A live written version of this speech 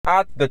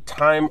at the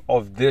time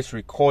of this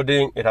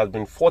recording, it has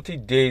been 40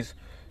 days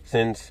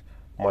since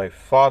my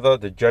father,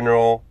 the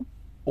General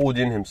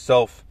Odin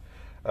himself,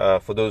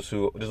 for those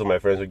are my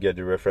friends who get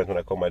the reference when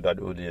I call my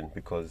dad Odin,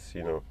 because,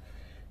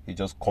 he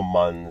just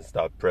commands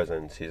that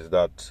presence. He's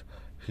that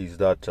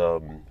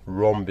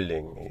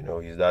rumbling,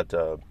 he's that,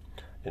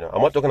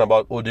 I'm not talking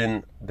about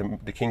Odin,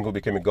 the king who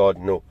became a god.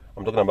 No,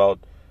 I'm talking about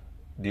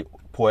the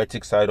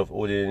poetic side of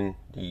Odin,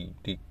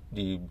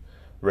 the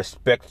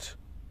respect,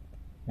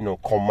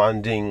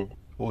 commanding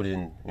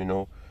Odin,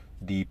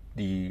 the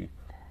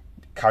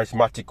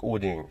charismatic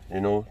Odin,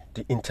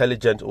 the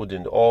intelligent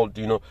Odin,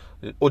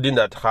 the Odin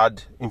that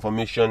had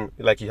information,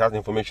 like he has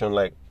information,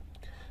 like,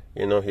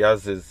 he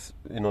has his,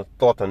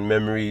 thought and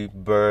memory,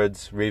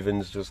 birds,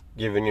 ravens just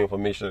giving you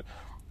information.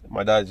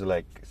 My dad's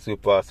like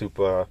super,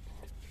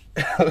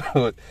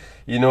 and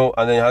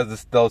then he has the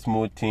stealth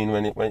mode thing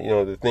when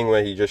the thing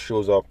where he just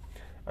shows up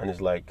and it's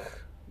like,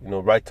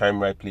 right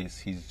time, right place.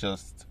 He's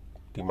just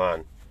the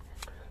man.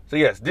 So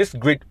yes, this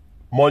great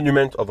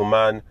monument of a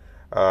man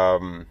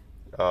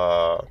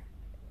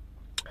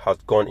has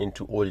gone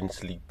into Odin's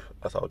sleep,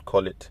 as I would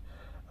call it,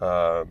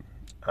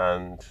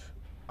 and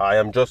I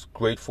am just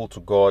grateful to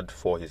God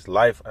for his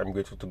life. I'm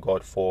grateful to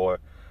God for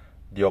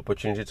the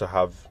opportunity to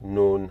have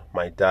known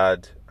my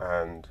dad,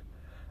 and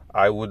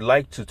I would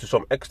like to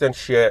some extent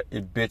share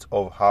a bit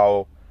of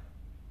how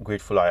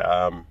grateful I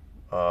am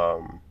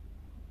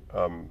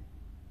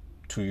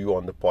to you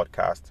on the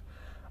podcast.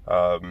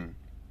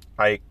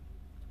 I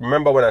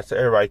remember when I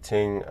started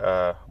writing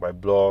my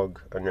blog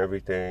and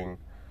everything,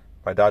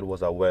 my dad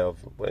was aware of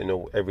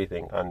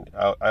everything, and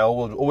I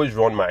always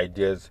run my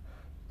ideas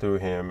through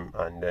him,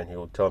 and then he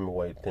would tell me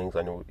what he thinks,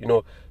 and he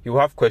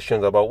would have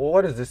questions about, well,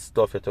 what is this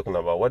stuff you're talking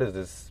about? What is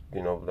this?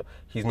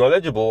 He's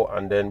knowledgeable,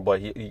 but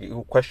he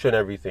will question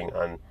everything,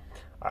 and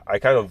I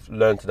kind of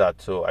learned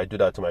that. So I do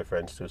that to my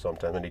friends too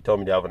sometimes. When they tell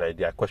me they have an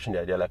idea, I question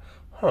the idea, like,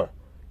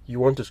 you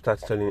want to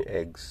start selling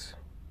eggs?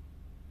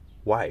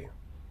 Why?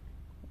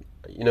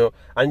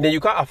 And then you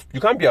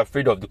can't be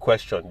afraid of the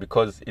question,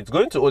 because it's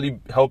going to only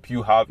help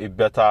you have a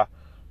better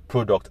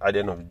product at the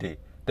end of the day.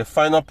 The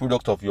final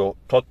product of your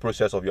thought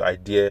process, of your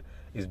idea,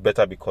 is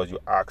better because you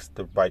ask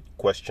the right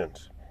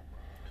questions.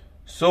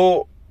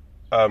 So,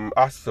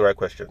 ask the right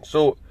questions.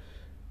 So,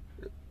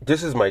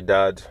 this is my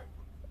dad,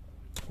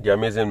 the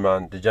amazing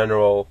man, the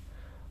General,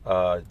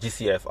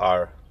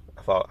 GCFR,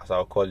 as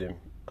I'll call him.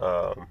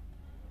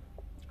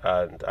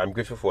 And I'm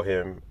grateful for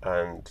him.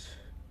 And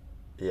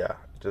yeah,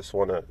 just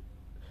want to...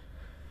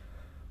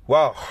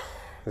 Wow,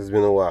 it's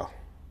been a while.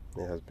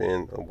 It has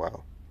been a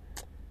while.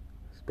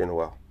 It's been a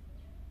while.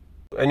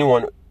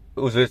 Anyone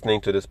who's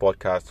listening to this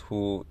podcast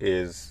who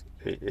is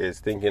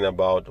thinking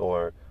about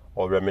or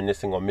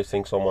reminiscing or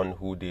missing someone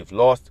who they've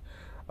lost,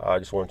 I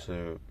just want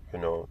to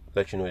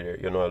let you know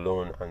you're not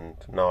alone, and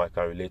now I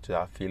can relate to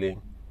that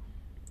feeling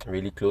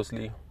really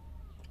closely,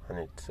 and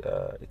it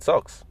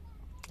sucks.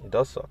 It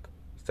does suck.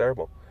 It's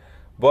terrible,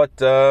 but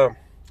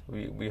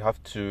we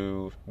have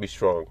to be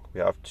strong. We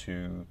have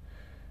to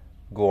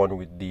go on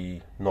with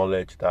the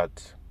knowledge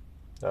that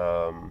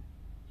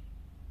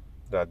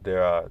that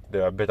there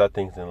are better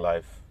things in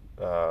life,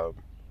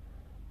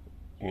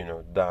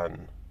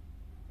 than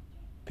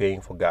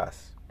paying for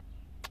gas,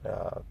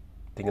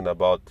 thinking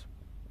about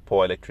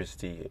poor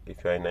electricity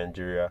if you're in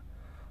Nigeria,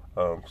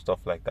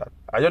 stuff like that.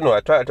 I don't know.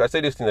 I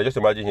say these things. I just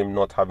imagine him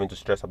not having to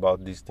stress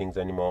about these things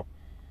anymore,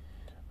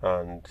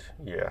 and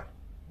yeah,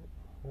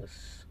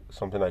 it's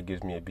something that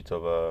gives me a bit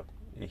of a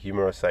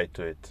humorous side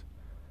to it.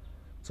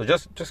 So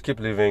just keep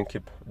living,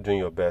 keep doing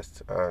your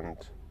best, and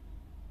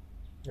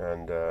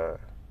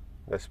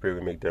let's pray we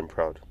make them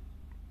proud.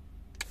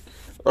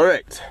 All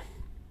right,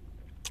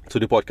 to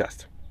the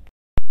podcast.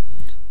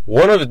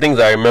 One of the things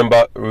I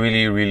remember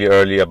really, really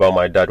early about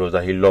my dad was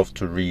that he loved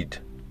to read.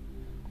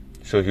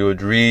 So he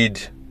would read,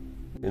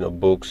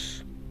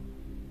 books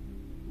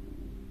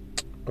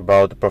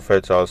about the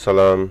Prophet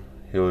ﷺ.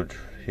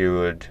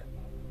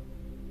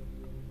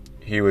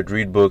 He would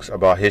read books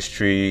about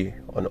history,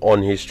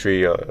 on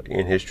history,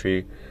 in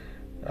history.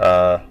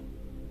 I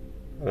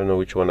don't know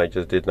which one I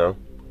just did now.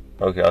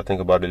 Okay, I'll think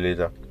about it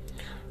later.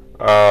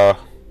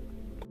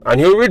 And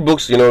he'll read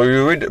books, he'll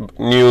read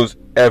news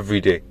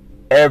every day.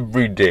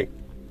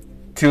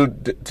 Till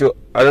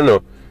I don't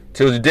know,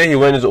 till the day he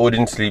went into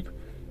Odin sleep,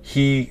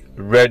 he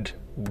read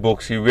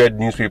books, he read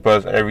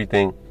newspapers,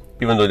 everything.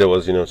 Even though there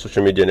was,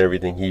 social media and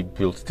everything, he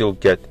will still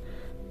get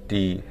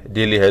the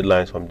daily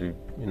headlines from the,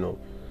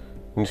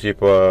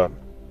 newspaper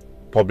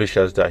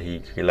publishers that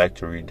he liked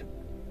to read.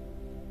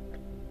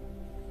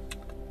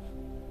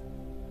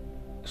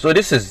 So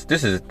this is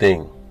the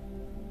thing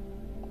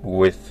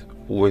with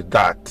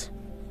that.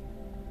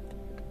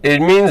 It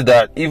means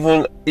that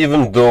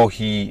even though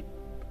he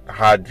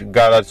had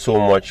gathered so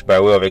much by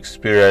way of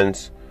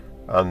experience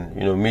and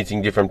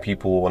meeting different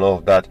people and all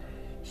of that,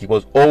 he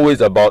was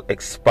always about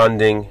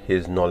expanding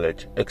his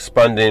knowledge,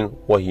 expanding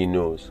what he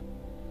knows.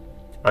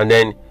 And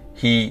then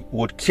he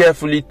would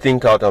carefully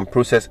think out and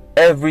process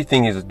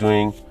everything he's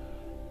doing,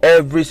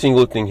 every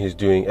single thing he's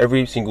doing,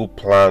 every single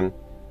plan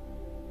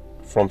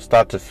from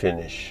start to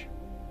finish,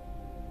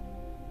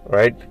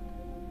 right?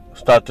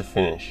 Start to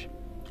finish,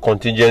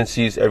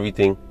 contingencies,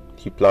 everything.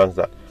 He plans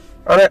that,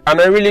 and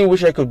I really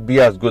wish I could be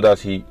as good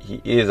as he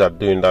is at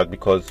doing that,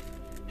 because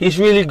he's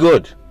really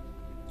good.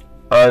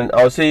 And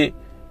I'll say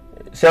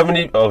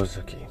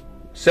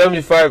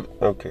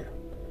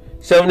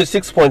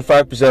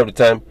 76.5% of the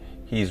time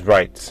he's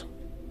right.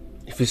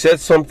 If he said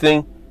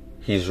something,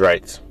 he's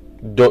right.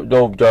 Don't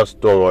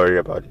worry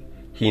about it.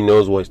 He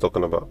knows what he's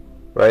talking about,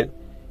 right?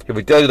 If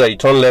he tells you that you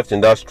turn left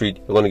in that street,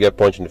 you're going to get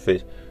punched in the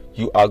face,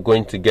 you are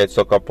going to get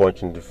sucker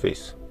punched in the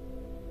face.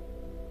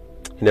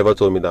 He never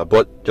told me that,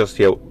 but just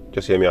hear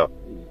me out.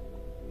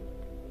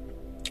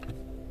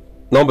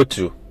 Number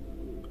 2.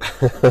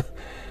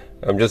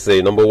 I'm just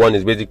saying, number 1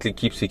 is basically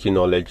keep seeking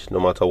knowledge no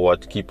matter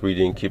what. Keep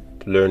reading, keep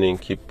learning,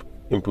 keep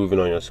improving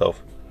on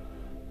yourself.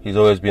 He's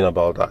always been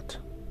about that.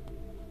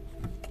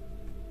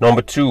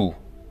 Number 2,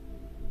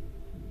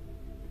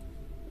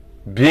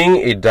 being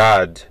a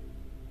dad,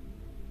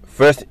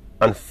 first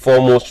and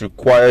foremost,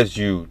 requires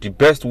you. The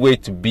best way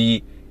to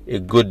be a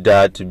good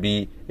dad, to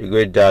be a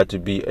great dad, to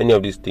be any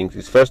of these things,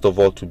 is first of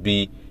all to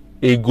be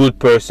a good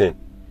person.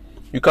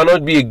 You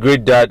cannot be a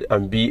great dad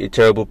and be a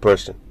terrible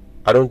person.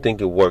 I don't think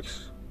it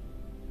works.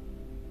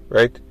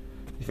 Right?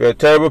 If you're a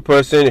terrible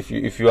person, if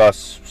you are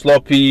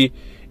sloppy,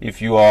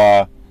 if you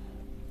are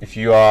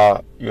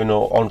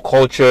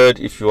uncultured,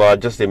 if you are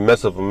just a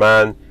mess of a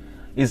man,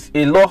 it's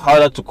a lot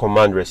harder to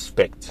command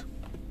respect.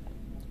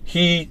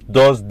 He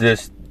does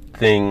this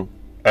thing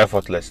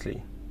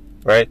effortlessly,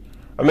 right?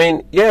 I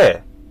mean, yeah,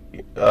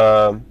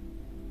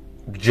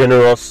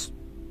 generous.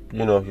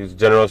 He's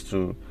generous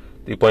to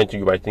the point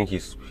you might think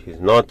he's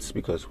not,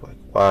 because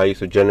why are you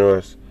so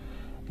generous?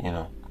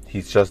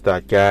 He's just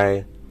that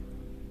guy.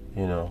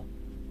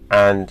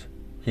 And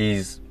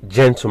he's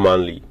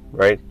gentlemanly,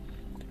 right?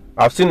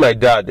 I've seen my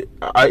dad,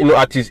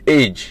 at his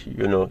age,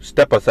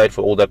 step aside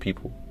for older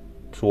people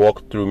to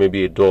walk through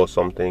maybe a door or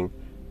something,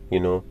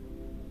 You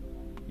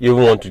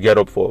even want to get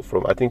up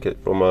from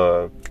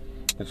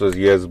it was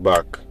years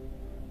back.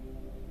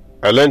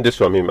 I learned this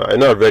from him. I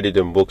know I've read it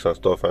in books and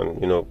stuff,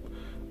 and the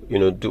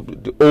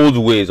old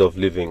ways of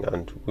living,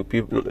 and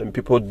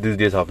people these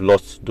days have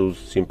lost those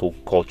simple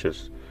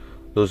cultures,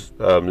 those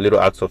little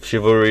acts of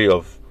chivalry,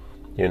 of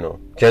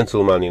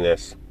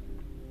gentlemanliness.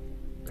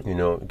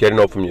 Getting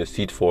up from your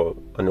seat for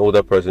an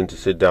older person to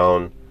sit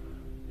down.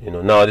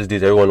 Now these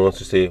days everyone wants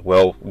to say,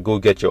 well, go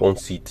get your own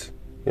seat,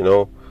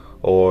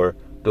 or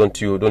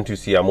don't you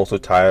see I'm also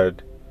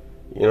tired.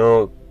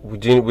 We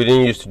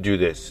didn't used to do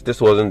this.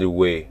 This wasn't the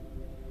way.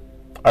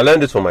 I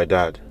learned this from my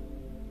dad.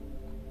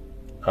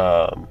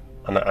 And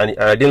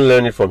I didn't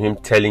learn it from him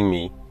telling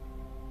me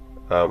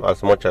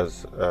as much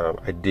as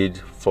I did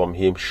from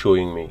him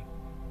showing me.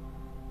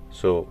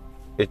 So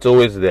it's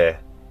always there.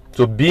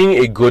 So being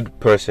a good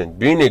person,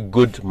 being a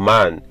good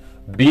man,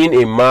 being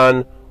a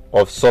man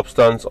of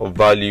substance, of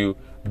value,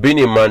 being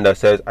a man that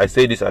says, I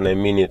say this and I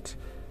mean it,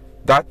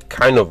 that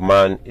kind of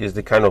man is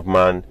the kind of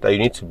man that you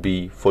need to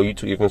be for you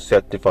to even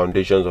set the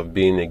foundations of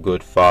being a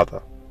good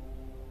father.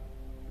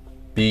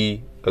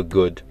 Be a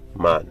good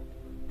man.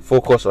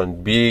 Focus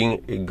on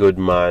being a good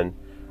man,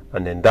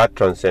 and then that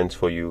transcends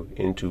for you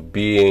into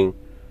being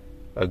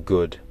a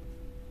good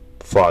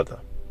father.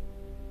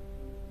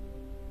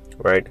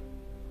 Right?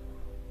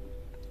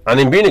 And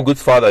in being a good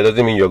father, it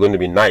doesn't mean you're going to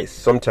be nice.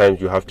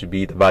 Sometimes you have to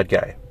be the bad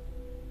guy,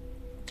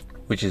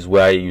 which is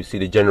where you see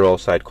the general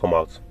side come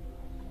out.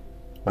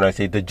 When I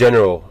say the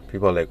general,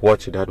 people are like,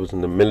 what, your dad was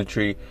in the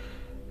military?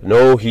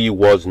 No, he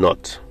was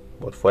not.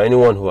 But for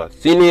anyone who had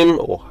seen him,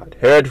 or had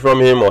heard from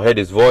him, or heard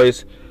his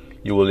voice,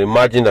 you will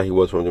imagine that he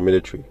was from the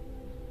military.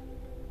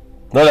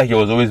 Not like he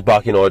was always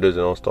barking orders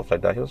and all stuff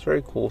like that. He was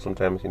very cool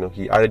sometimes,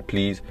 he added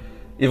please.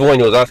 Even when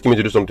he was asking me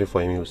to do something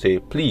for him, he would say,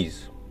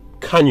 please,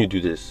 can you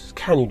do this?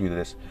 Can you do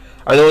this?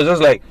 And it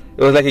was like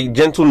a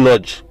gentle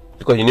nudge,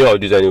 because he knew I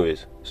would do it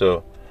anyways.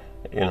 So,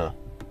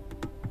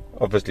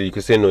 obviously you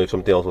could say no if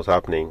something else was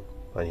happening,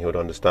 and he would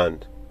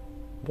understand.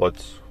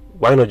 But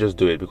why not just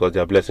do it? Because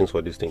there are blessings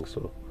for these things.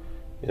 So,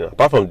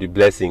 apart from the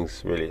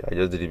blessings, really, I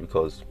just did it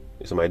because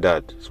it's my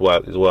dad. It's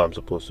what I'm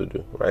supposed to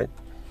do, right?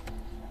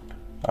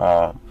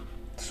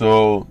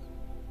 So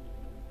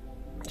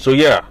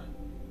yeah.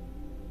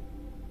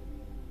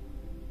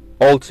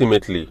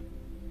 Ultimately,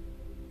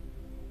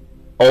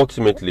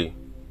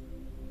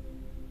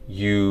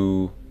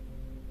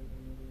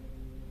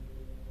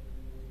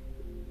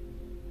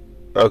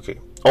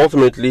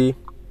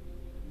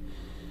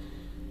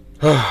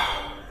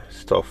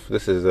 it's tough.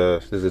 This is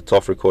a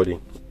tough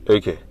recording.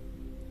 Okay.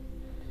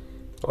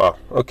 Wow.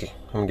 Okay.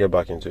 Let me get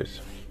back into it.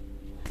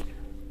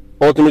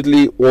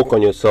 Ultimately, work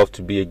on yourself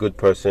to be a good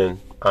person,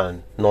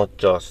 and not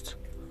just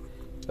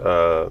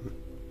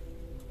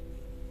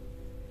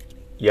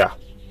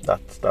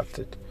that's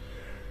it.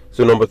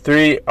 So number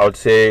 3, I would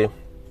say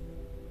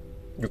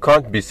you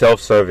can't be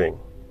self-serving.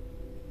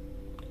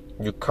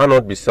 You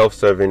cannot be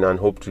self-serving and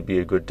hope to be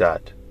a good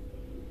dad.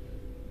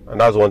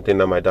 And that's one thing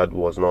that my dad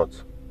was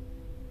not.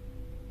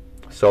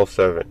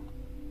 Self-serving.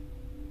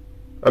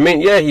 I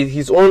mean, yeah,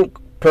 his own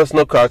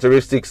personal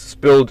characteristics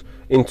spilled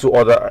into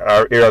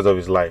other areas of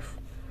his life.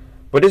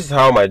 But this is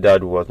how my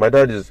dad was. My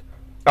dad is.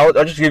 I'll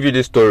just give you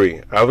this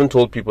story. I haven't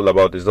told people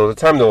about this. There was a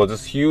time there was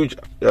this huge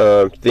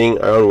thing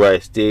around where I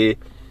stay.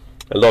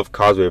 A lot of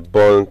cars were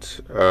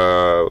burnt,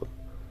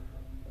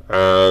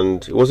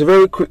 and it was a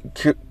very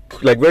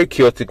very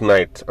chaotic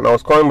night. And I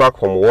was coming back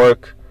from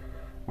work.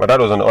 My dad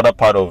was in the other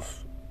part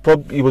of.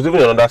 He was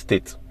even in another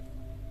state.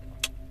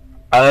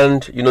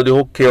 And the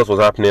whole chaos was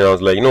happening. I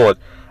was like, you know what?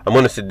 I'm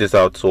going to sit this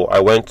out. So I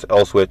went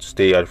elsewhere to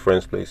stay at a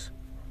friend's place.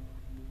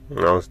 And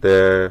I was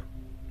there.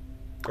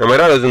 And my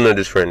dad doesn't know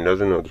this friend,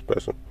 doesn't know this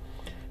person.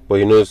 But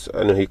he knows,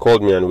 and he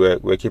called me and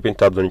we're keeping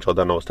tabs on each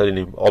other. And I was telling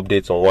him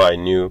updates on what I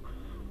knew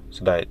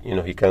so that,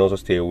 he can also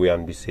stay away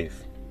and be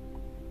safe.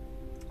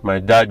 My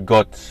dad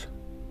got,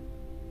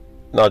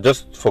 now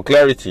just for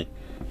clarity,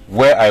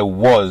 where I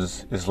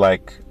was is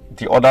like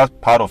the other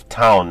part of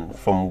town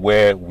from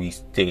where we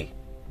stay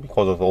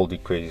because of all the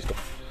crazy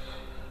stuff.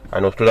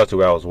 And it was closer to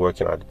where I was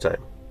working at the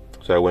time.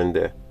 So I went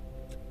there.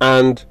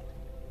 And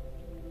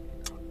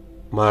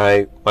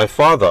my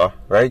father,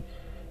 right,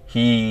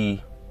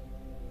 he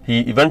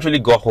eventually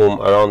got home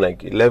around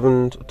like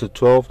 11 to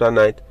 12 that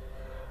night,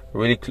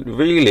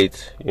 really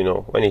late,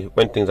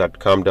 when things had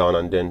calmed down,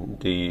 and then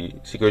the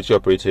security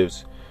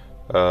operatives,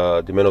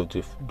 the men of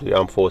the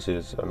armed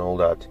forces and all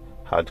that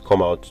had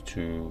come out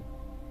to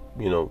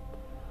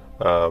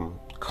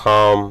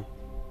calm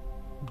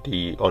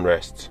the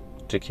unrest,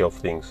 take care of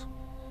things.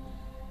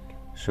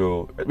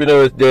 So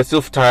there were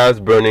still tires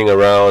burning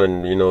around,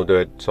 and there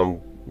were some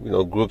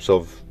groups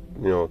of,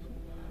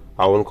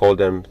 I won't call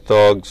them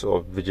thugs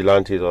or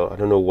vigilantes, or I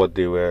don't know what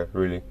they were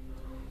really.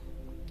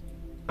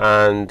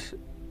 And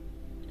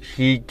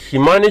he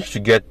managed to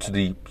get to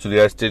the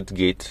estate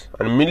gate,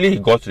 and immediately he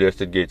got to the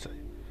estate gate,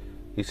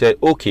 he said,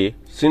 okay,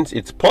 since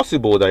it's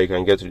possible that he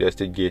can get to the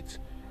estate gate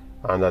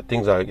and that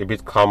things are a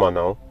bit calmer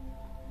now,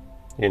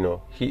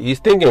 his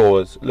thinking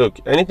was, look,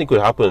 anything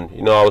could happen.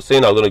 I was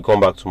saying I was going to come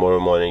back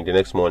the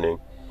next morning,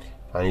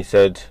 and he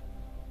said,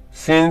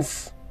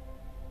 since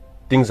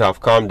things have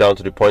calmed down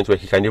to the point where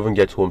he can even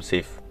get home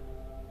safe,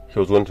 he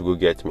was going to go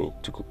get me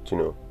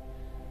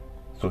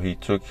So he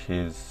took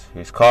his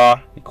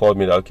car. He called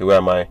me, okay, where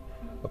am I?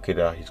 Okay,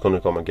 that he's going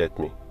to come and get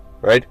me,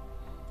 right?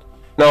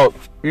 Now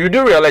you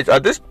do realize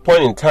at this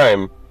point in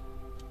time,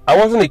 I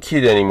wasn't a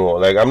kid anymore.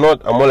 Like I'm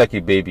more like a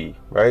baby,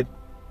 right?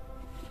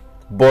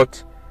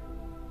 But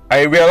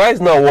I realize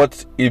now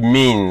what it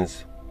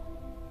means.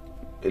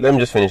 Let me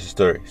just finish the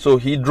story. So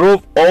he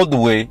drove all the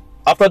way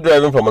after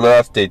driving from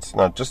another state.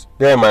 Now, just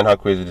bear in mind how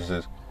crazy this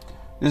is.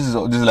 This is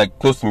like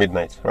close to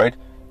midnight, right?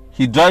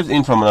 He drives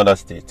in from another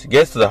state,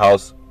 gets to the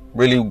house,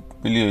 really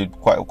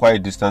quite a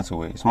distance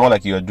away. It's more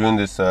like you are doing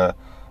this. I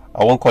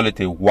won't call it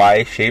a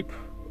Y shape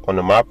on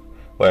the map,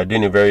 but you're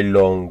doing a very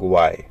long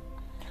Y.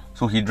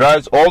 So he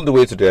drives all the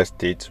way to the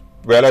estate,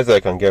 realizes that I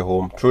can get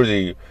home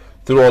through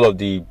all of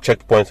the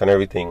checkpoints and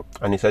everything,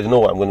 and he says, you know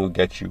what, I'm going to go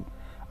get you.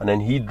 And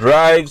then he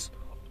drives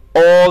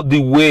all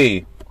the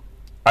way.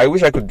 I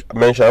wish I could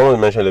mention, I want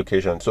to mention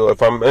location. So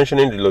if I'm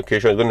mentioning the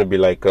location, it's going to be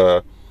like,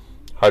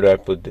 how do I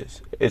put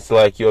this? It's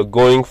like you're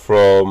going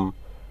from,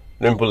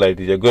 let me put it like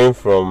this, you're going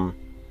from,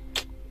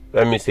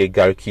 let me say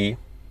Garki,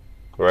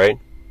 right?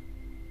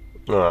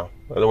 No,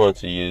 I don't want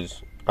to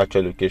use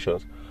actual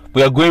locations. But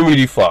you're going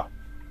really far.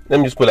 Let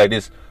me just put it like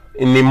this.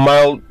 In a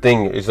mile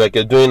thing, it's like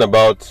you're doing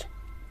about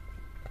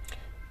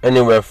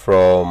anywhere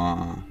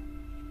from,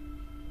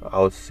 I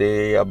would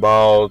say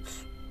about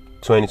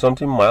 20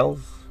 something miles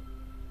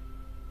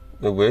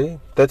away,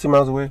 30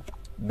 miles away.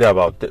 They're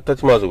about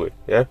 30 miles away,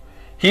 yeah?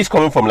 He's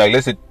coming from like,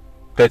 let's say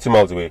 30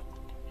 miles away.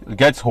 He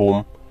gets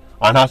home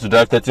and has to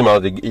drive 30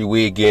 miles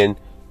away again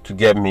to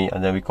get me,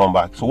 and then we come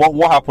back. So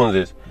what happens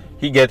is,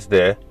 he gets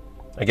there,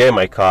 I get in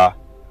my car,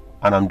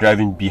 and I'm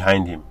driving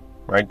behind him,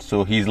 right?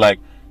 So he's like,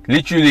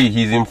 literally,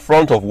 he's in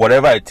front of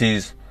whatever it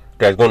is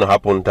that's going to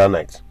happen that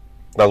night.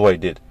 That's what he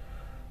did.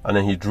 And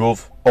then he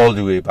drove all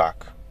the way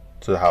back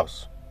to the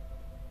house,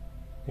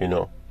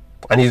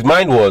 And his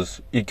mind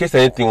was, in case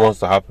anything wants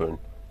to happen,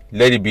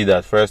 let it be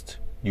that first,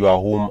 you are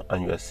home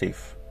and you are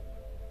safe.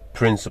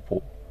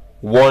 Principle.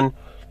 1,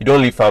 you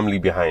don't leave family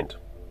behind.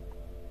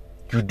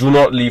 You do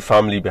not leave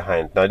family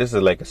behind. Now, this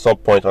is like a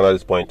sub point under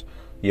this point.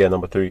 Yeah,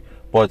 number 3.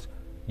 But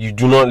you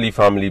do not leave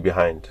family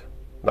behind.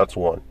 That's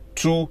 1.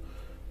 2,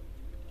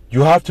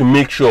 you have to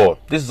make sure.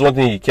 This is one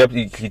thing he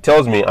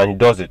tells me, and he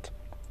does it.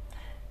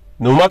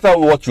 No matter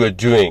what you are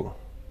doing,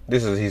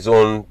 this is his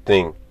own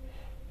thing.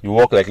 You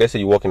work, like, let's say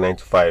you work in 9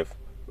 to 5.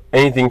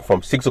 Anything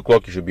from 6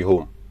 o'clock, you should be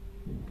home.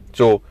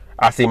 So,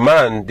 as a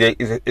man, the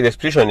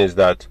expectation is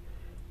that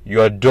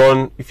you are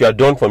done. If you are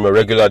done from your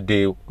regular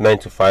day 9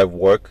 to 5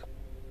 work,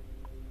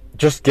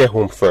 just get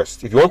home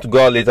first. If you want to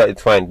go out later,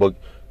 it's fine, but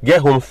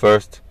get home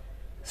first.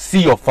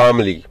 See your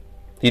family.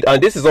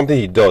 And this is something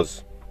he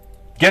does.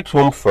 Get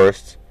home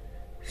first.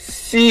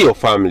 See your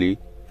family.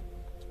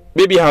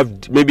 Maybe have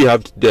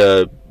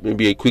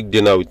a quick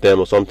dinner with them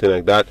or something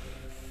like that,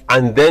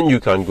 and then you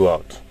can go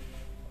out.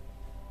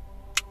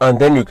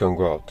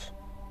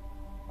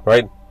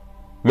 Right?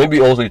 Maybe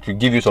also it will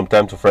give you some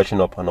time to freshen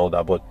up and all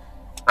that,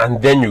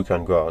 and then you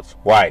can go out.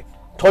 Why?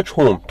 Touch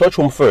home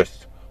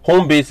first.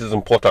 Home base is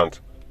important.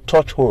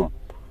 Touch home.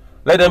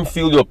 Let them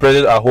feel your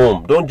presence at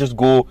home. Don't just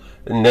go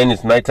and then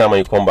it's nighttime and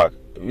you come back.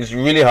 It's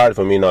really hard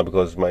for me now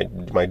because my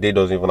day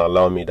doesn't even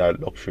allow me that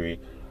luxury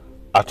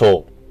at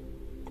all,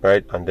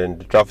 right? And then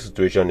the traffic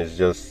situation is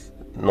just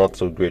not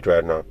so great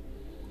right now.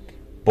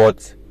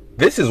 But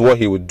this is what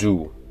he would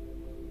do,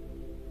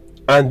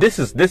 and this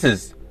is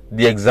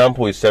the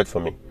example he set for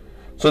me.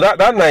 So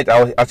that night,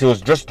 as he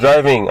was just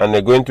driving and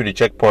they're going through the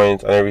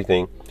checkpoints and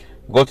everything,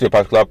 got to a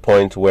particular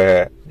point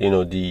where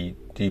the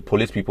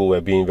police people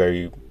were being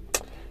very,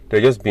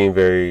 they're just being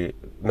very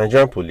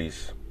Nigerian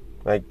police.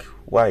 Like,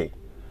 why?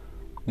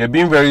 They're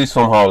being very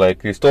somehow,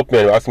 like, they stopped me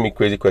and asking me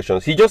crazy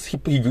questions. He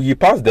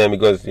passed them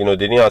because they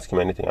didn't ask him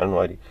anything. I don't know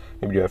why.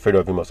 Maybe they were afraid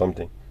of him or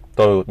something.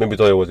 Maybe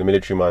thought he was a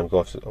military man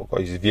because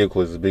his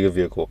vehicle is a bigger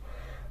vehicle.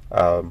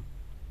 And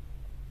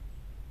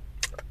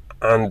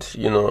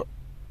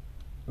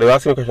they were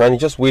asking me questions and he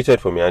just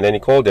waited for me, and then he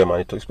called them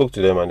and he spoke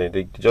to them, and then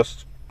they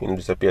just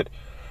disappeared.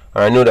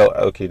 And I know that,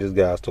 okay, this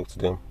guy has talked to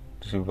them.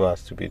 These people are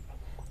stupid.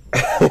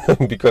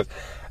 Because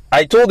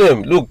I told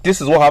them, look,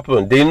 this is what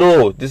happened. They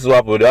know this is what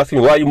happened. They're asking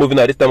me, why are you moving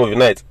at this time of the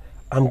night?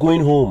 I'm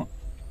going home.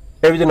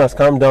 Everything has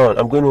calmed down.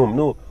 I'm going home.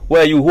 No,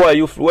 where are you? Who are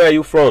you? Where are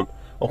you from?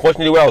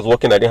 Unfortunately, where I was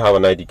working, I didn't have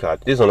an ID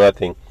card. This is another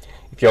thing.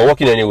 If you're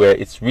working anywhere,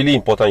 it's really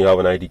important you have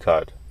an ID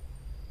card.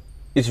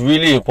 It's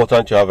really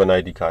important to have an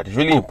ID card. It's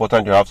really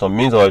important to have some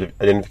means of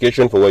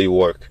identification for where you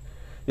work.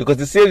 Because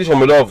it saves you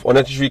from a lot of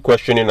unnecessary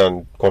questioning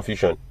and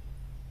confusion.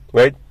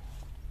 Right?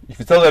 If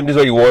you tell them this is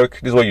where you work,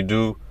 this is what you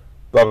do,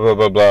 blah, blah,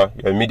 blah, blah, blah,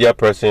 you're a media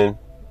person,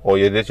 or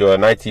you're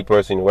an IT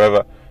person,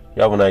 whatever,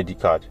 you have an ID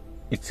card.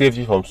 It saves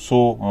you from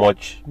so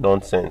much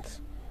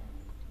nonsense.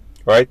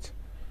 Right?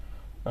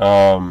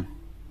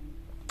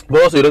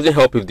 But also, it doesn't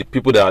help if the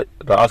people that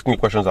are asking you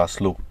questions are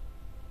slow.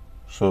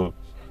 So,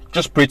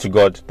 just pray to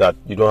God that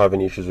you don't have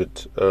any issues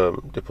with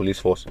the police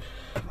force.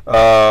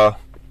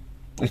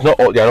 It's not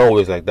all, they are not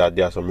always like that.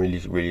 There are some really,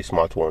 really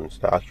smart ones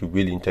that ask you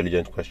really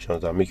intelligent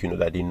questions that make you know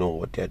that they know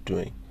what they're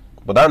doing.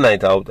 But that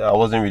night, I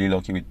wasn't really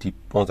lucky with the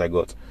ones I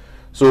got.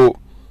 So,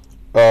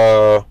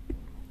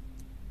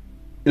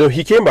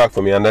 he came back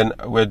for me, and then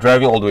we're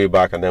driving all the way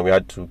back, and then we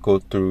had to go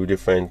through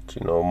different,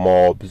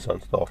 mobs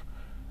and stuff.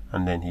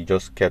 And then I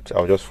was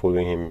just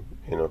following him,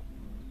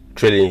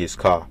 trailing his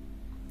car.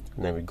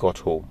 And then we got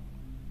home.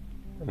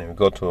 And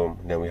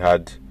then we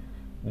had,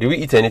 did we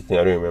eat anything?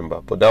 I don't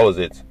remember, but that was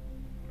it.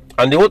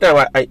 And the whole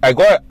time I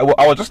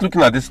was just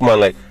looking at this man,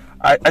 like,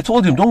 I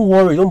told him, don't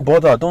worry, don't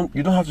bother,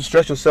 you don't have to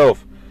stress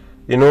yourself.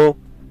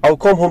 I'll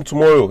come home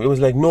tomorrow. He was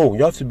like, no,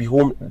 you have to be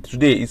home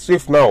today. It's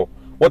safe now.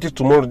 What if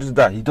tomorrow, this,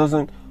 that? He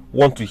doesn't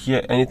want to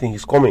hear anything.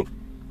 He's coming.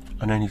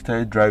 And then he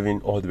started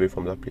driving all the way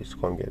from that place to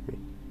come get me.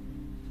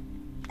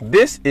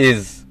 This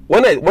is,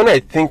 when I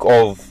think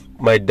of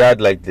my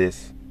dad like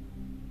this,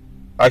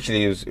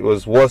 actually it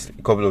was worse a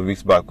couple of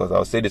weeks back, because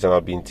I'll say this and I'll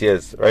be in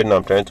tears. Right now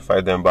I'm trying to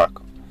fight them back.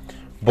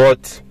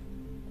 But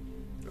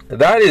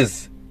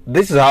this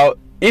is how,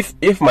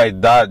 if my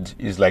dad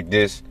is like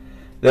this,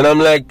 then I'm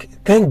like,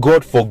 thank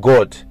God for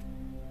God.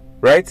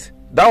 Right?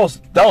 That was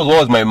what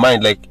was my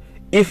mind. Like,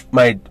 if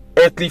my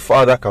earthly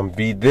father can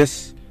be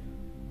this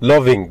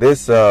loving,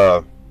 this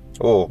oh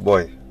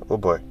boy.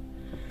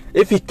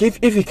 If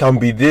he can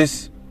be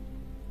this,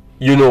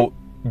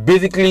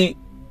 basically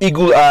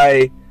eagle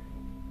eye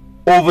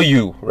over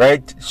you,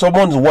 right?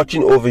 Someone's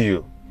watching over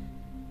you.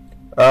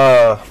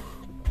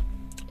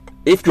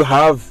 If you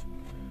have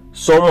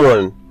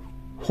someone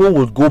who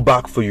would go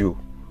back for you,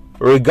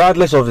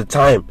 regardless of the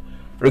time,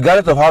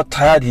 regardless of how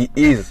tired he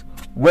is,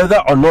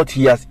 whether or not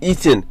he has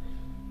eaten,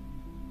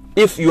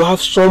 if you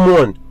have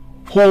someone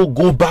who will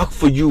go back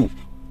for you,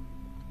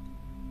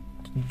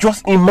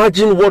 just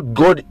imagine what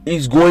God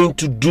is going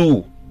to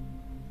do.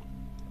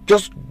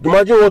 Just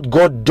imagine what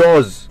God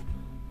does,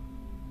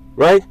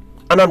 right?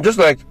 And I'm just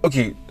like,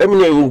 okay, let me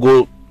not even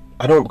go.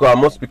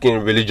 I'm not speaking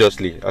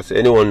religiously, as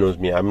anyone knows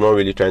me. I'm not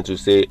really trying to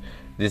say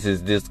this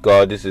is this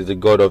God, this is the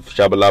God of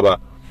Shabalaba.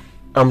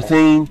 I'm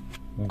saying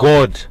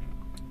God,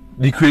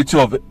 the creator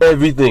of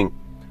everything,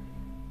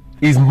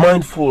 is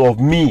mindful of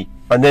me,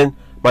 and then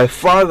my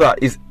father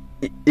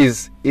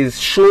is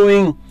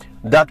showing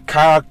that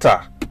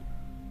character.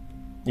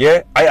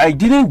 Yeah, I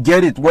didn't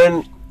get it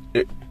when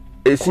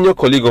a senior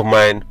colleague of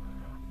mine,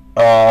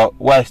 where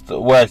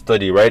I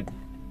study, right?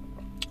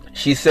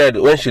 She said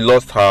when she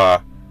lost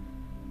her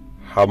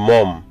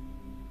mom,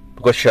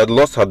 because she had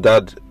lost her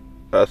dad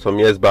some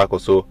years back or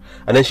so,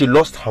 and then she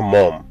lost her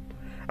mom,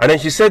 and then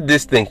she said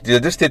this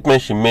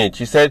statement she made.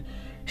 She said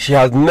she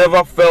has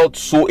never felt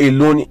so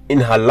alone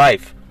in her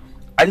life.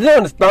 I didn't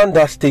understand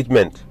that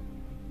statement.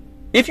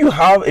 If you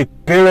have a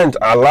parent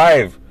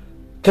alive,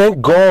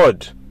 thank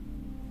God.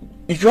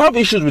 If you have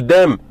issues with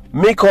them,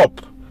 make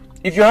up.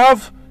 If you are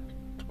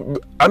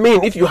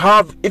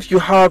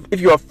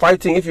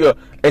fighting, if you're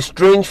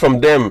estranged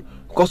from them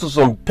because of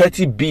some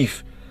petty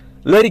beef,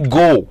 let it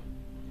go.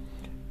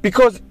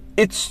 Because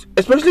it's,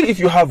 especially if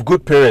you have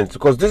good parents,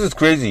 because this is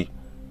crazy.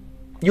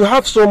 you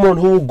have someone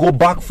who will go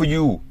back for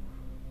you.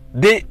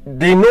 They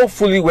know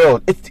fully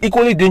well it's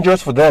equally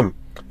dangerous for them.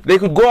 They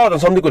could go out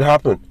and something could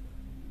happen,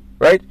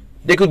 right?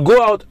 They could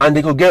go out and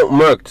they could get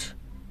murked.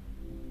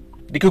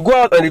 They could go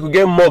out and they could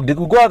get mugged. They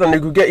could go out and they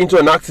could get into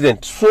an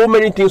accident. So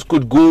many things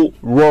could go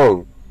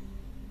wrong.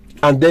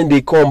 And then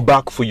they come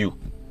back for you.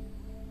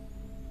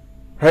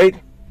 Right?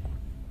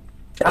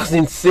 That's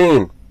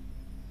insane.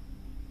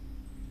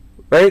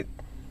 Right?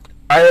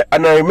 I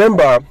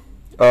remember,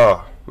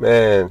 oh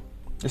man,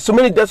 there's so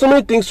many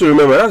things to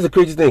remember. That's the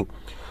crazy thing.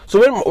 So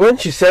when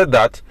she said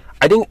that,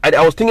 I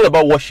was thinking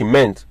about what she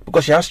meant,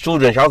 because she has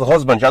children, she has a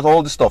husband, she has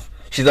all this stuff.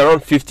 She's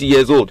around 50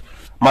 years old.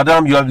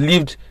 Madam, you have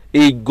lived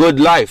a good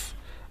life,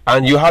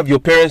 and you have your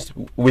parents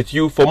with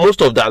you for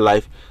most of that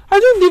life. I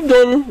don't live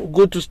on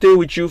good to stay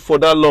with you for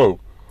that long.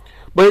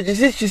 But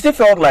she still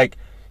felt like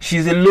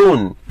she's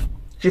alone.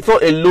 She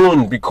felt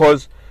alone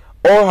because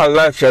all her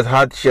life she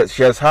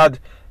has had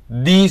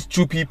these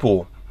two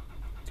people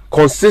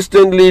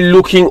consistently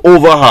looking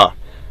over her.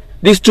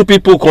 These two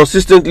people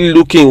consistently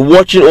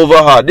watching over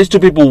her. These two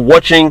people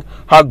watching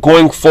her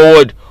going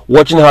forward,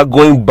 watching her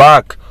going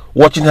back,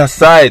 watching her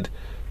side.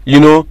 You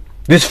know,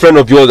 this friend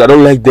of yours, I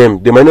don't like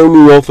them. They might not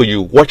mean well for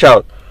you. Watch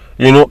out.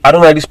 You know, I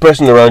don't like this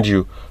person around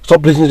you.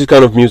 Stop listening to this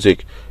kind of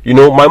music. You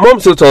know, my mom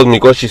still tells me,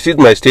 because she sees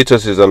my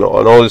statuses and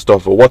all this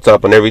stuff for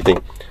WhatsApp and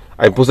everything.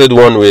 I posted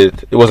one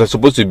with, it was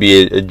supposed to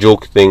be a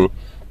joke thing.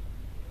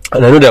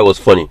 And I know that was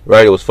funny,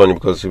 right? It was funny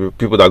because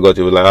people that got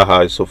it were like,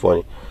 aha, it's so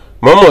funny.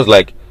 My mom was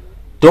like,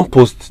 don't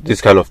post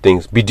this kind of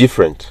things. Be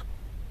different.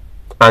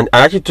 And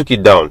I actually took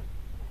it down.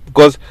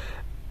 Because,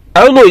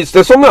 I don't know,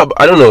 there's something,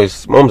 I don't know,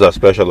 moms are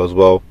special as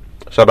well.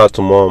 Shout out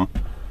to mom.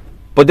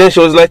 But then she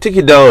was like, take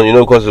it down, you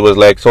know, because it was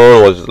like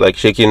someone was like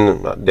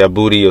shaking their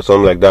booty or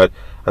something like that.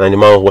 And then the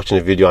man was watching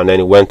the video and then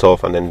it went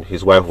off and then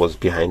his wife was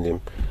behind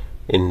him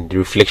in the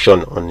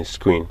reflection on his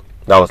screen.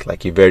 That was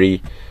like a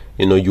very,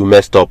 you know, you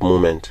messed up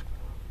moment.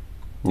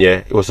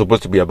 Yeah, it was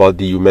supposed to be about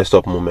the you messed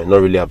up moment,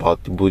 not really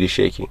about the booty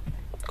shaking.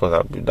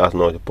 Because that's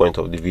not the point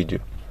of the video.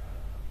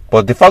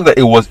 But the fact that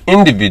it was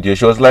in the video,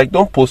 she was like,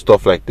 don't post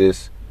stuff like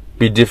this.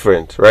 Be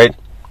different, right?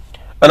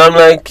 And I'm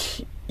like,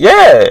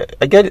 yeah,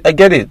 I get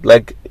it.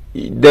 Like,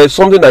 there's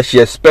something that she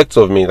expects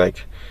of me.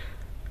 Like,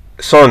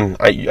 son,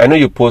 I know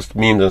you post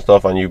memes and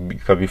stuff and you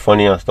can be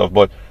funny and stuff,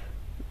 but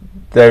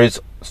there is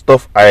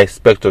stuff I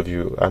expect of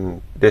you,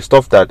 and there's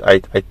stuff that I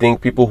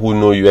think people who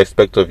know you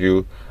expect of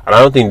you, and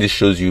I don't think this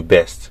shows you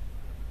best.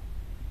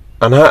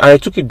 And I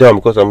took it down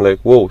because I'm like,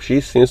 whoa,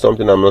 she's seeing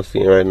something I'm not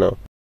seeing right now.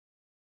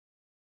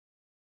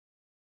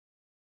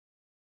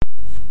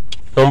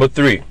 Number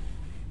 3.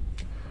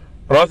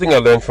 Another thing I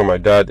learned from my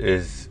dad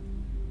is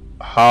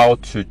how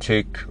to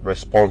take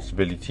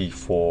responsibility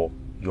for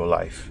your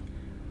life.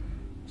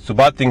 So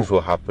bad things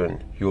will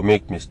happen. You'll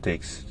make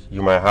mistakes.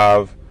 You might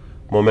have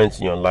moments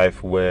in your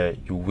life where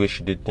you wish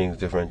you did things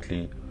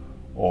differently,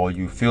 or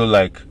you feel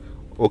like,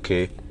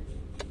 okay,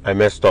 I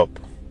messed up.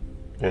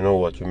 You know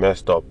what? You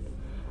messed up.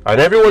 And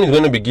everyone is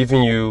going to be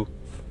giving you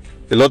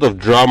a lot of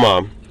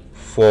drama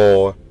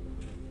for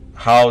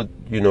how,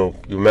 you know,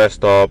 you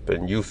messed up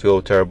and you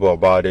feel terrible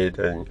about it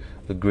and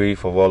the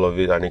grief of all of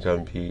it, and it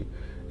can be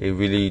a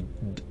really,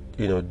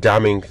 you know,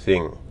 damning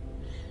thing.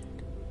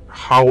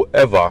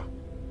 However,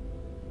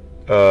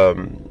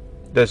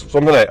 there's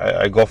something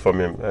I got from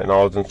him, and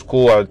I was in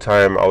school at the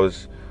time. I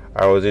was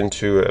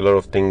into a lot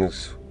of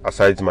things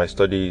aside my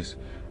studies.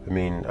 I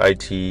mean,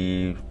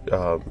 IT,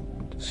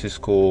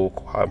 Cisco,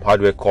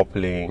 hardware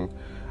coupling,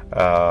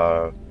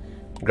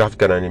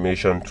 graphic and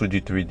animation,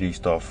 2D, 3D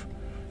stuff.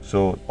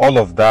 So all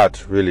of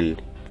that really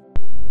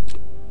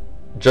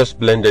just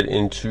blended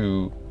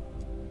into,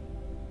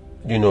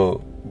 you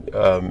know,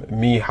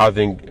 me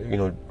having, you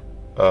know,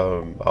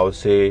 I would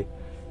say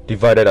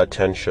divided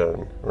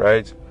attention,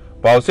 right?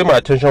 But I would say my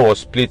attention was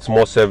split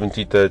more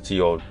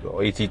 70-30 or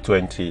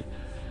 80-20.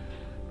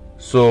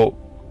 So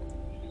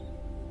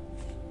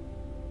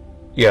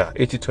yeah,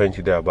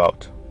 80-20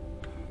 thereabout.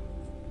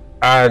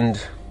 And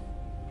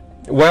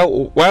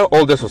while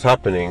all this was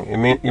happening,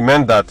 it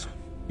meant that,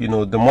 you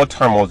know, the more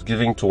time I was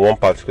giving to one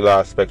particular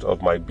aspect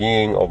of my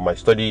being, of my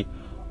study,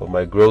 of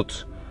my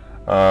growth,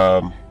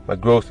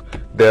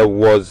 there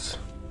was,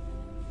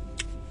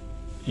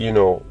 you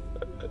know,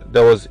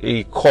 there was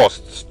a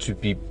cost to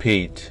be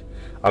paid,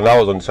 and that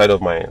was on the side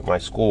of my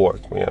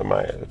schoolwork,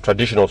 my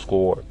traditional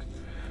schoolwork.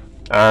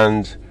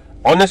 And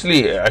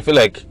honestly, I feel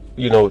like,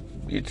 you know,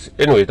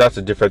 anyway, that's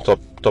a different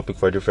topic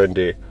for a different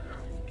day.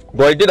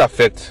 But it did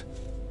affect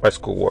my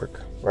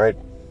schoolwork, right?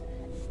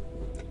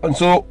 And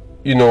so,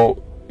 you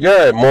know,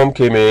 yeah, mom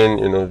came in,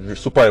 you know,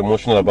 super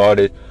emotional about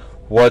it.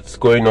 What's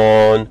going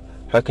on?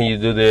 How can you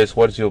do this?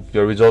 What's your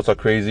results are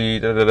crazy,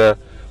 da da da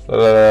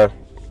da da.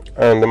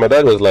 And then my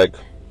dad was like,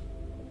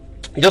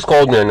 he just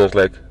called me and was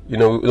like, you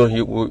know,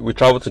 we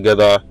traveled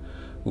together.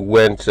 We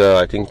went,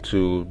 I think,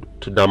 to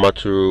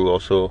Damaturu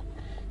also,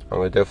 and we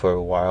were there for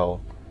a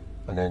while.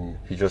 And then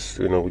he just,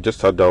 you know, we just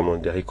sat down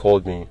one day. He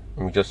called me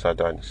and we just sat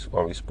down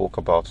and we spoke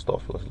about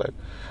stuff. It was like,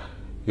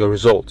 your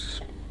results,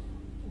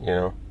 you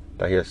know,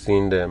 that he has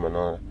seen them and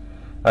all.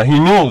 And he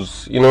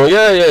knows,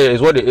 yeah,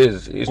 it's what it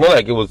is. It's not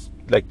like it was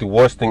like the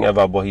worst thing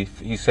ever, but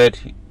he said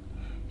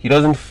he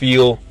doesn't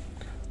feel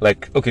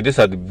like, okay, these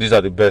are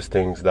the best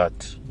things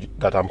that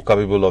I'm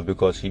capable of,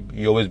 because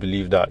he always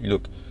believed that,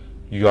 look,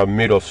 you are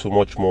made of so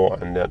much more,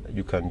 and that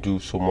you can do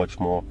so much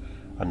more,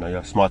 and that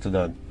you're smarter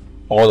than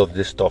all of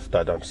this stuff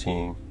that I'm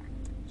seeing.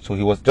 So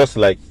he was just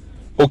like,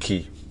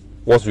 okay,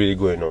 what's really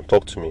going on?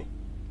 Talk to me,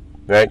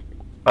 right?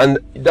 And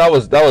that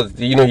was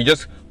you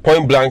just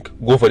point blank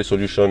go for the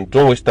solution.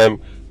 Don't waste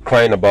time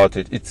crying about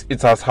it.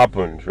 It has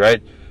happened,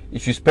 right?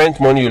 If you spent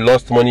money, you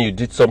lost money, you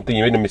did something,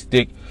 you made a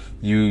mistake,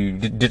 you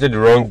dated the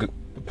wrong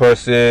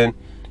person,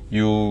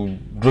 you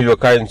drove your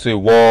car into a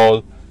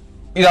wall,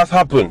 it has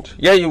happened.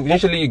 Yeah,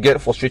 you get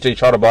frustrated, you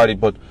shout about it,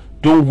 but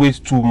don't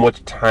waste too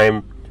much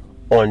time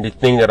on the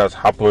thing that has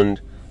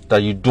happened,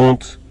 that you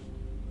don't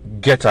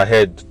get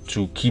ahead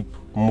to keep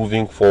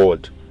moving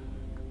forward.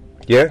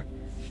 Yeah,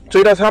 so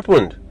it has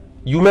happened.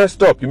 You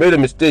messed up, you made a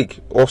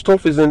mistake, or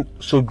stuff isn't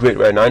so great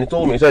right now. And he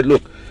told me, he said,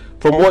 look,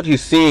 from what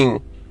he's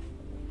seeing,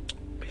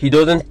 he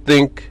doesn't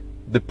think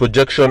the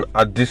projection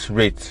at this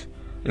rate,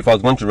 if I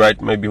was going to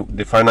write maybe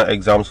the final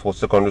exams for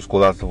secondary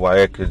school, as the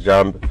WAEC,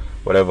 JAMB,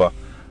 whatever,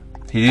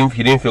 he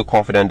didn't feel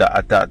confident that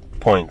at that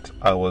point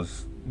I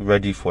was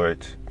ready for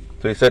it.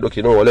 So he said,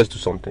 okay, let's do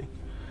something.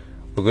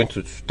 We're going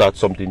to start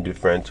something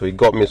different. So he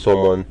got me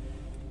someone.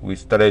 We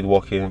started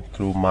working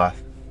through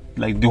math,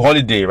 like the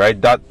holiday,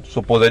 right? That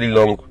supposedly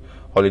long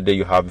holiday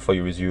you have before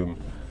you resume.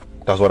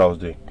 That's what I was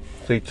doing.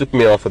 So he took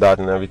me off for that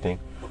and everything.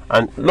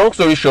 And long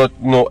story short,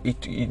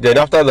 then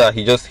after that,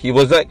 he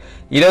was like,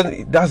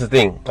 that's the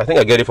thing. I think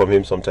I get it from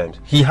him sometimes.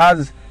 He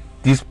has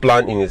this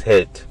plan in his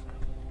head.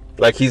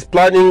 Like, he's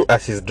planning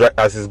as he's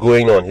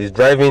going on. He's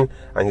driving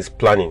and he's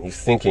planning.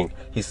 He's thinking.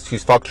 He's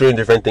factoring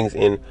different things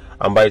in.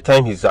 And by the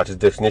time he's at his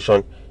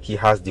destination, he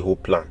has the whole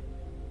plan.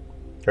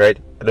 Right?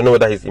 I don't know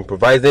whether he's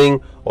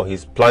improvising or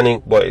he's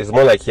planning, but it's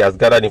more like he has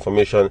gathered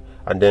information,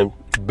 and then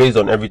based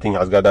on everything he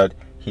has gathered,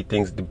 he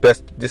thinks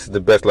this is the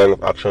best line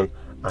of action,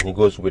 and he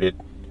goes with it.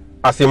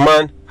 As a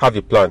man, have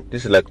a plan.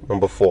 This is like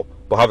number 4,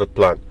 but have a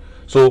plan.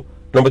 So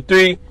number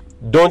 3,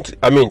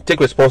 take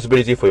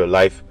responsibility for your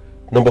life.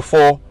 Number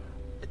 4,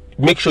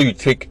 make sure you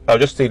I'll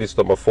just say this,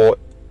 number 4.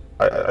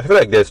 I feel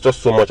like there's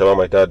just so much about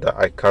my dad that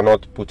I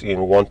cannot put in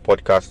one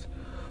podcast,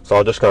 so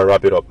I'll just kind of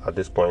wrap it up at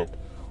this point.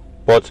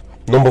 But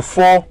number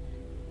 4,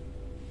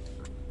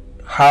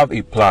 have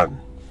a plan.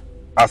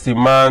 As a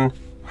man,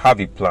 have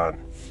a plan.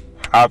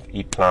 Have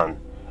a plan.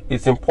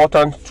 It's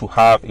important to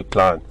have a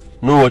plan.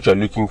 Know what you're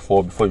looking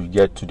for before you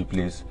get to the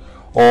place,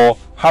 or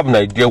have an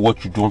idea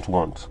what you don't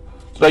want,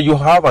 so that you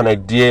have an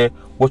idea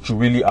what you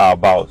really are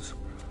about.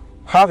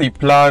 Have a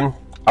plan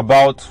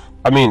about,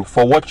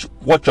 for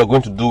what you're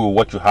going to do with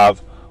what you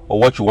have, or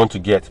what you want to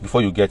get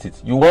before you get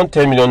it. You want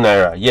 10 million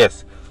naira,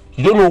 yes.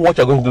 You don't know what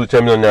you're going to do with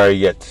 10 million naira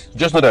yet. You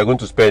just know that you're going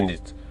to spend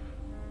it.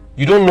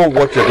 You don't know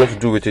what you're going to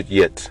do with it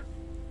yet.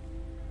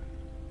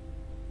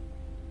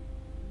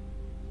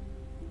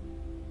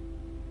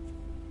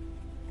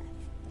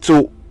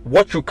 So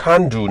what you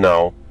can do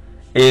now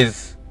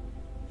is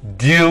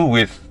deal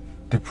with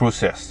the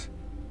process,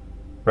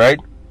 right?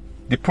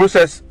 The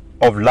process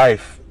of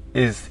life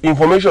is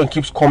information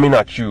keeps coming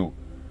at you.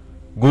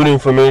 Good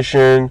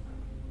information,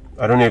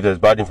 I don't know if there's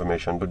bad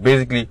information, but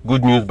basically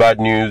good news, bad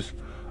news,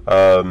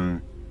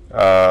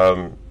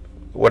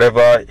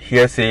 whatever,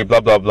 hearsay,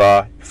 blah blah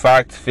blah,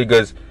 facts,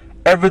 figures,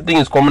 everything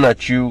is coming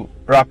at you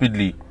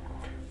rapidly.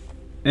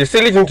 The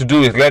silly thing to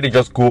do is let it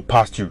just go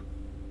past you.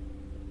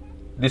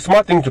 The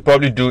smart thing to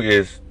probably do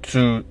is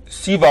to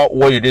sieve out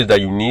what it is that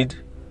you need,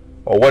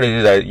 or what it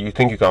is that you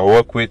think you can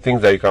work with,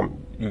 things that you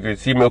can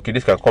see, okay,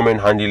 this can come in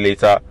handy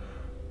later.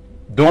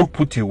 Don't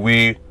put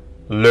away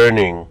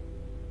learning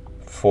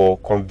for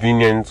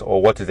convenience,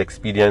 or what is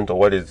expedient, or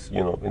what is,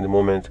 in the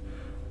moment.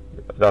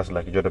 That's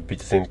like just a bit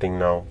the same thing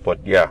now, but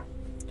yeah,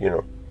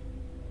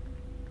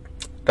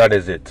 that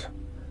is it.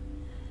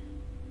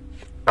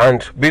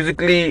 And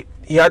basically,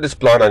 he had this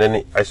plan, and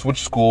then I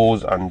switched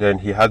schools, and then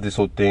he had this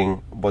whole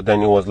thing. But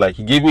then it was like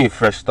he gave me a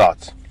fresh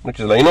start, which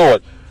is like, you know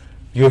what,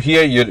 you're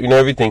here, you know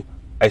everything.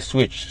 I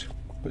switched,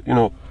 but,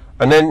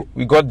 and then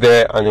we got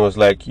there, and it was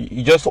like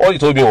all he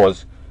told me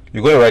was,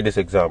 you're going to write this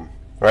exam,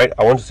 right?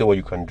 I want to see what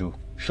you can do.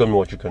 Show me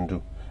what you can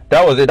do.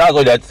 That was it. That's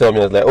all he had to tell me.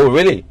 I was like, oh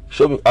really?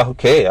 Show me.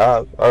 Okay,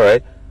 all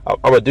right. I'm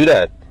gonna do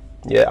that.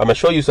 Yeah, I'm gonna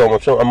show you something.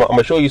 I'm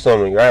gonna show you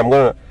something. Right? I'm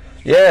gonna,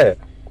 yeah.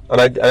 And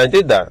I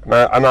did that,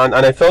 and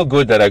I felt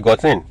good that I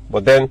got in.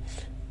 But then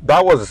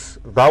that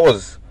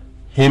was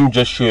him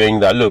just showing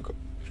that, look,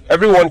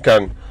 everyone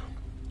can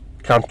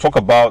talk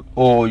about,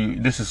 oh,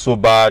 this is so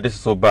bad,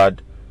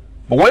 but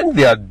when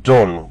they are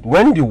done,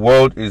 when the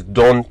world is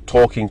done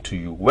talking to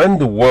you, when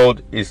the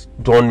world is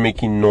done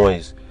making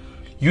noise,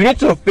 you need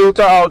to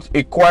filter out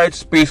a quiet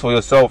space for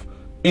yourself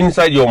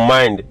inside your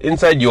mind,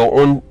 inside your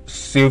own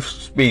safe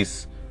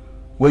space,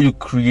 where you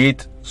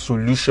create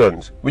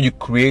solutions, where you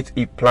create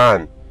a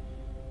plan.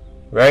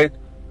 Right?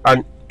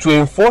 And to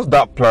enforce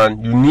that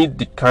plan, you need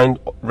the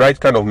right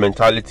kind of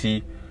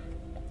mentality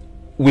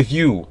with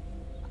you.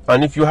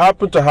 And if you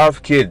happen to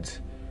have kids,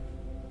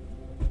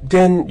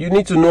 then you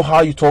need to know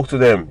how you talk to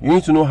them. You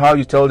need to know how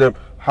you tell them,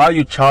 how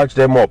you charge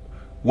them up.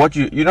 What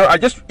you know,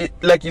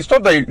 like it's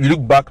stuff that you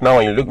look back now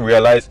and you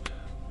realize,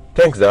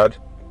 thanks Dad,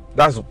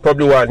 that's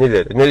probably what I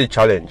needed. I needed a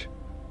challenge,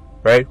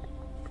 right?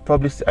 I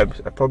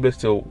probably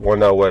still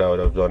wonder what I would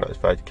have done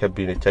if I kept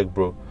being a tech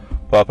bro,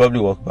 but I'll probably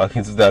walk back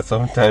into that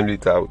sometime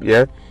later.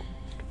 Yeah,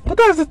 but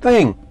that's the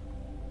thing.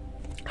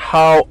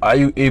 How are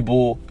you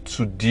able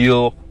to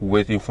deal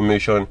with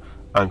information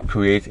and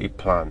create a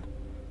plan,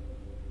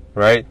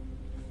 right?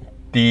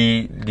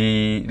 The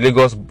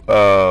Lagos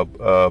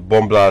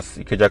bomb blast,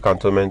 Ikeja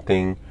cantonment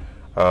thing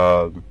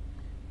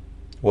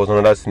was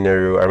another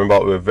scenario. I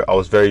remember I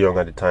was very young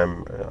at the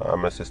time.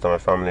 My sister, my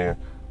family,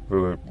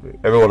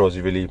 everyone was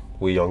really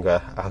way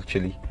younger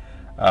actually.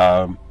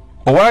 But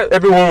while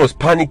everyone was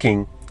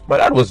panicking, my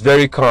dad was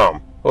very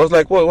calm. I was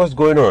like, what's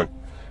going on?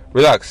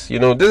 Relax. You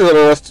know, this is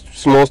another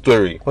small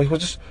story. But he was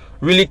just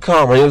really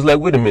calm, and he was like,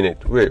 wait a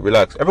minute, wait,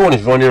 relax. Everyone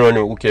is running.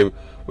 Okay,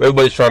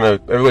 everybody's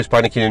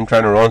panicking,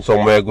 trying to run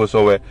somewhere, go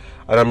somewhere.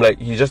 And I'm like,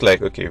 he's just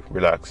like, okay,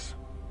 relax.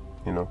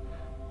 You know,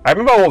 I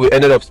remember what we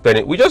ended up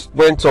spending. We just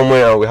went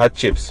somewhere and we had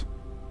chips.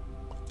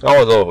 That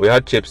was all. We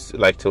had chips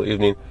like till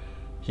evening.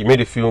 He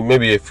made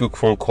maybe a few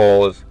phone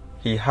calls.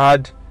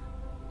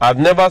 I've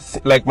never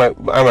seen, like my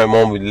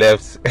mom, we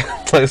left.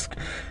 It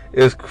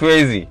was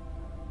crazy.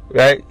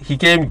 Right? He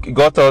came,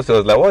 got us. I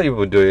was like, "What are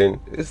you doing?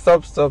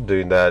 Stop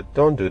doing that.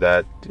 Don't do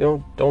that.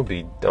 Don't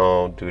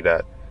do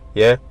that."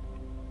 Yeah.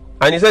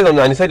 And he said something,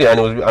 and he said it,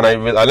 and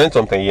I learned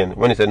something again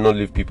when he said, "Don't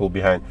leave people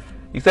behind."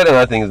 He said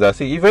another thing is that,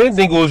 see, if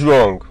anything goes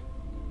wrong,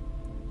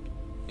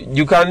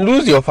 you can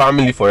lose your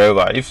family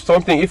forever. If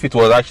it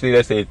was actually,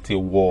 let's say, it's a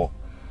war,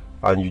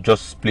 and you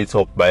just split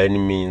up by any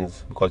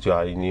means because you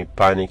are in a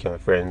panic and a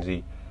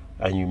frenzy,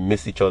 and you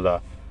miss each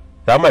other,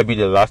 that might be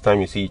the last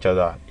time you see each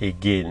other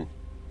again.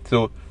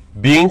 So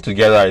being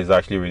together is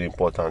actually really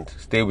important.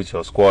 Stay with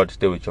your squad,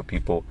 stay with your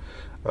people,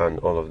 and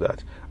all of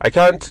that. I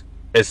can't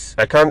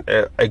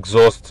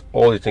exhaust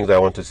all the things I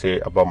want to say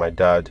about my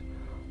dad,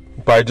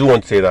 but I do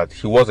want to say that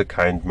he was a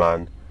kind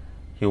man.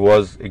 He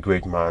was a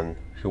great man.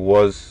 He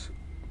was,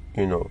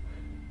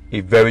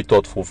 a very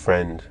thoughtful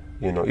friend.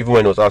 Even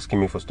when he was asking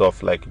me for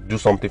stuff like do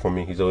something for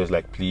me, he's always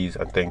like please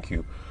and thank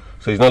you.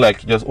 So he's not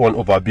like just one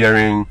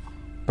overbearing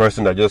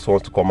person that just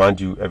wants to command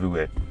you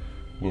everywhere.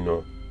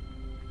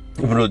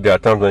 Even though there are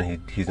times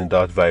when he's in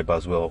that vibe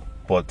as well,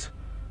 but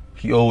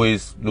he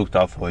always looked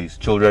out for his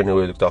children, he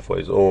always looked out for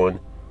his own,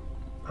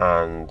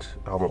 and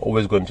I'm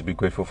always going to be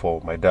grateful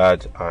for my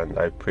dad, and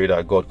I pray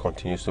that God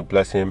continues to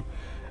bless him,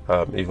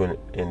 even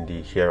in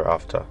the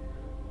hereafter.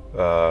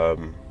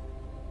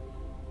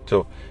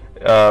 So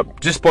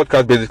this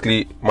podcast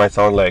basically might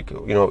sound like,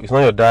 it's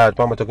not your dad,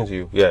 why am I talking to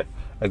you? Yeah,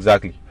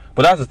 exactly.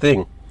 But that's the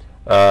thing.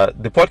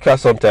 The podcast,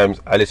 sometimes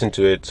I listen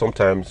to it,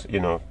 sometimes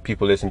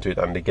people listen to it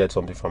and they get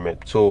something from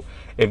it. So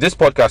if this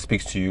podcast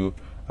speaks to you,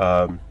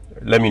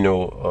 let me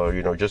know,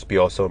 or just be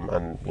awesome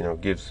and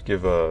give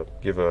a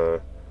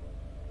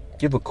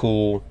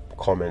cool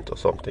comment or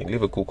something.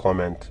 Leave a cool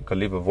comment. You can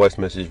leave a voice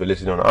message if you're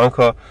listening on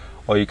Anchor,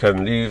 or you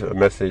can leave a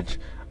message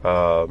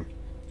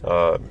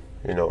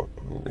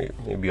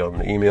maybe on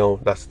the email.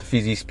 That's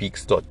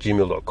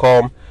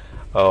thefizzy.speaks@gmail.com,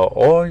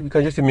 or you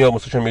can just hit me up on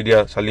social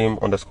media,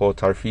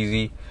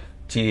 Salim_Tarfizi,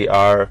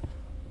 TARFIZZY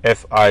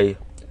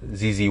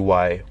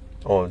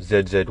or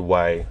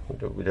ZZY,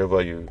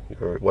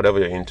 whatever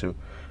you're into.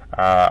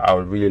 I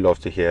would really love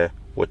to hear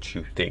what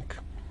you think.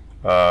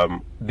 There are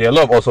a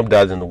lot of awesome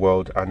dads in the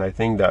world, and I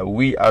think that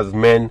we as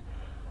men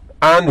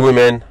and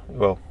women,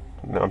 well,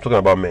 I'm talking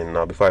about men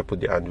now before I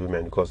put the and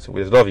women, because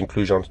there's a lot of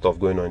inclusion stuff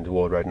going on in the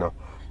world right now.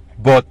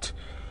 But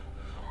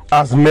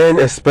as men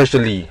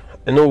especially,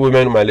 I know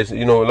women might listen,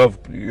 a lot of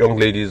young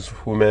ladies,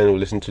 women who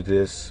listen to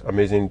this,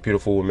 amazing,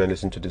 beautiful women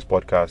listen to this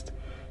podcast.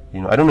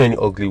 I don't know any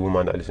ugly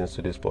woman that listens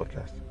to this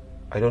podcast.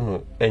 I don't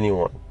know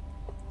anyone.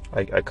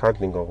 I can't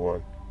think of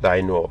one that I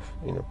know of.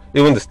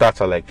 Even the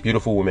stats are like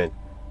beautiful women,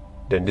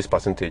 then this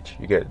percentage,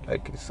 you get,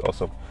 like, it's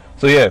awesome.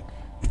 So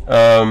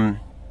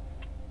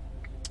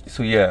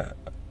yeah,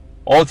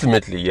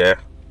 ultimately,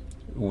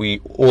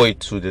 we owe it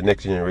to the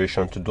next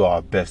generation to do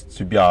our best,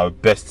 to be our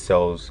best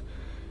selves,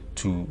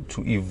 to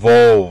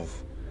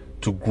evolve,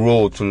 to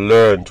grow, to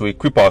learn, to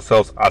equip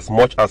ourselves as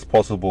much as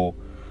possible,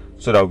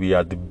 so that we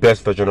are the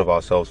best version of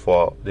ourselves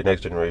for the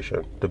next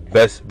generation, the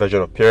best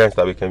version of parents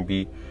that we can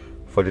be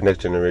for the next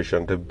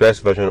generation, the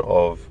best version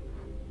of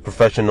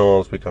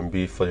professionals we can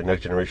be for the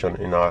next generation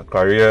in our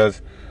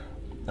careers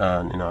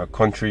and in our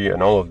country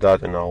and all of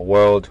that in our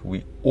world.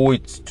 We owe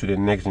it to the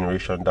next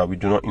generation that we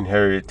do not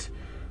inherit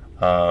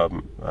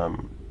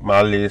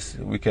malice,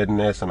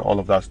 wickedness, and all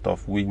of that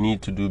stuff. We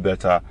need to do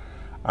better,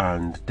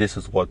 and this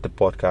is what the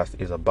podcast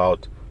is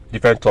about.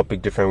 Different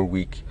topic, different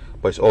week,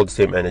 but it's all the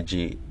same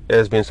energy. It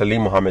has been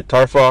Salim Mohammed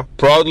Tarfa,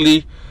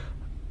 proudly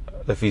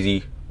the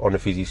Fizzy on the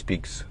Fizzy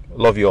Speaks.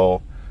 Love you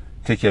all.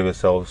 Take care of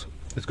yourselves.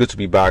 It's good to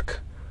be back.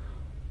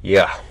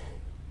 Yeah,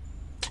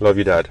 love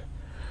you, Dad.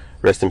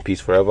 Rest in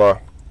peace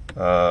forever.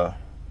 Love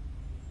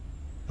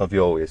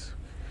you always.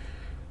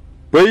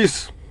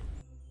 Peace.